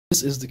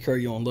This is the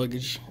carry-on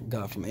luggage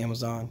got from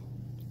Amazon.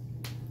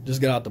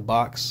 Just got out the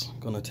box.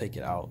 Gonna take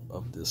it out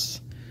of this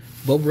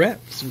bubble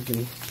wrap so we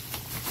can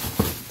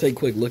take a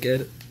quick look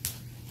at it.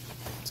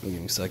 It's gonna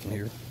give me a second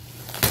here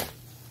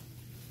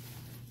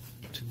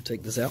to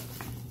take this out.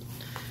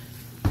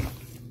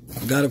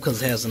 I got it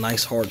because it has a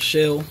nice hard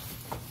shell.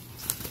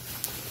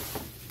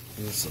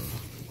 It's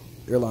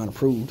airline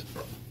approved.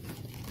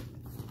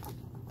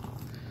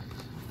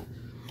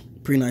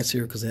 Pretty nice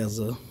here because it has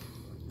a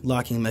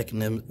locking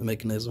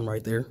mechanism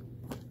right there.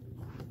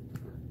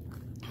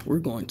 We're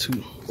going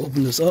to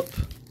open this up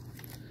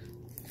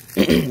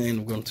and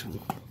we're going to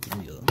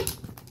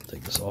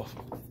take this off.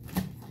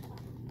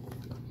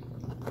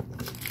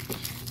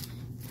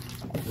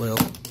 Well,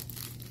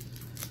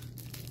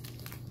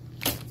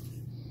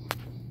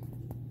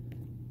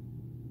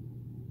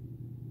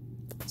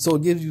 so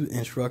it gives you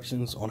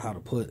instructions on how to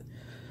put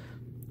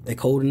a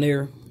code in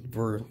there.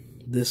 For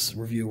this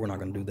review, we're not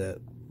going to do that.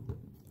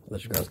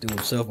 Let you guys do it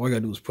yourself. All you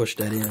gotta do is push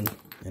that in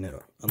and it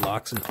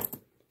unlocks it.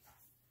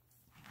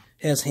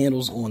 It has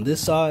handles on this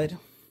side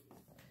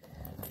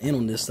and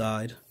on this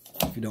side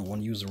if you don't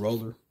want to use a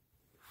roller.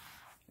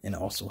 And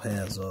it also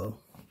has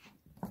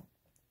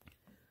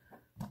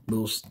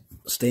little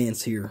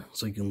stands here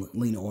so you can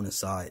lean it on its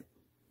side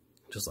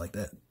just like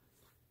that.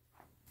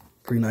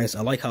 Pretty nice.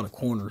 I like how the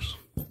corners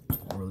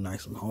are really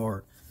nice and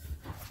hard.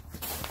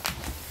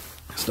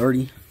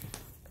 Sturdy.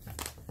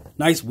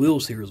 Nice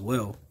wheels here as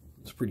well.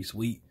 It's pretty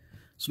sweet.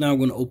 So now we're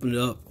going to open it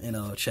up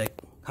and check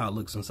how it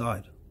looks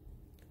inside.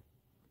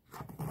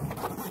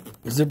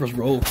 The zippers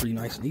roll pretty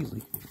nice and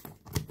easily.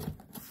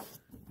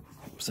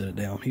 Set it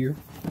down here.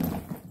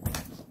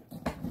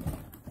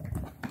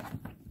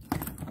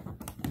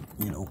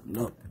 And open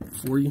it up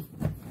for you.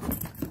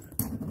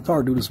 It's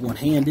hard to do this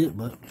one-handed,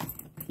 but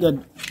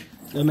gotta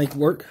make it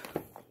work.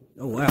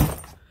 Oh, wow.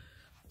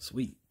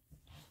 Sweet.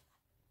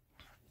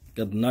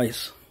 Got the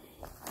nice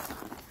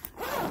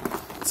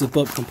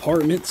zip-up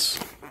compartments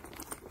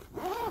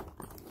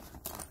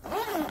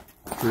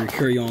for your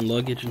carry-on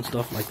luggage and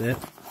stuff like that.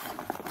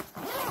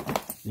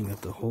 You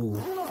got the whole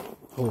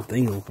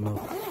thing open up.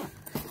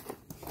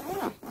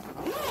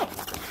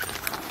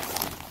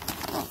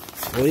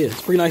 Oh yeah,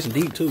 it's pretty nice and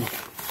deep too.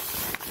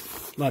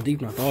 A lot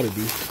deeper than I thought it'd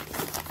be.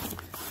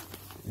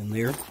 In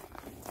there.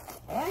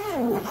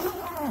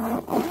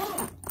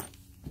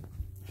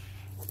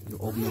 You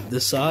open up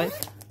this side.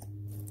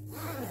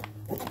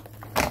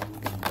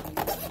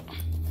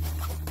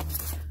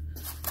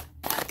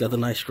 Got the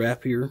nice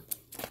strap here.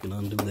 You can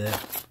undo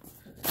that.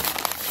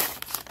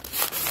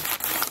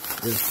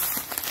 Yeah.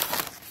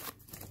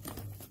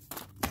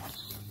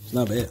 It's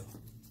not bad.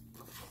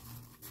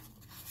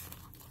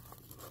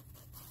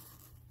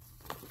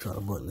 Try to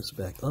button this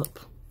back up.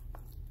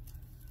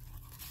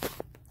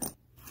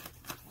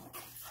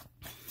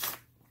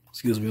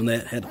 Excuse me on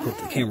that. Had to put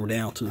the camera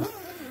down to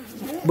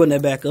button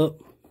that back up.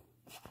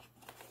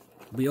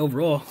 But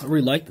overall, I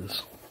really like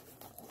this.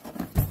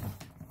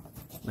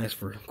 Nice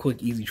for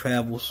quick, easy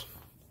travels.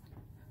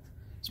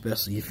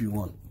 Especially if you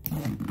want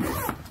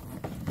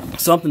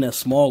something that's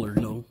smaller,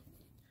 you know.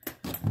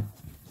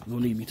 You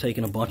don't need to be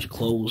taking a bunch of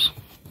clothes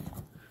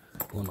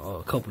on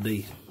a couple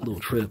day little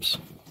trips.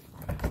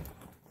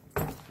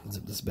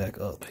 Zip this back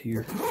up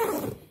here.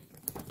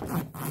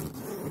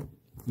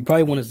 You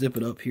probably want to zip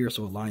it up here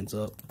so it lines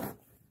up.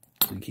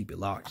 So you keep it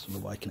locked so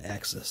nobody can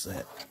access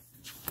that.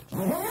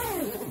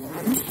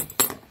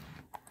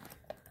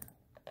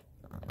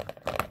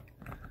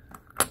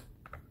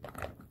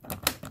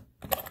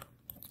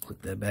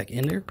 Click that back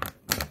in there.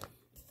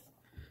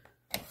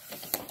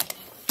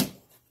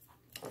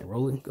 And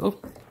roll it and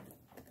go.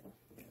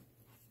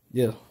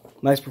 Yeah,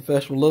 nice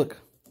professional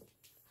look.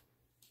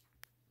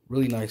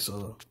 Really nice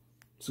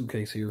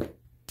suitcase here.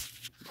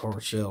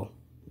 Hard shell.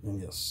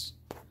 And yes,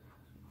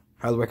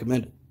 highly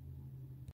recommend it.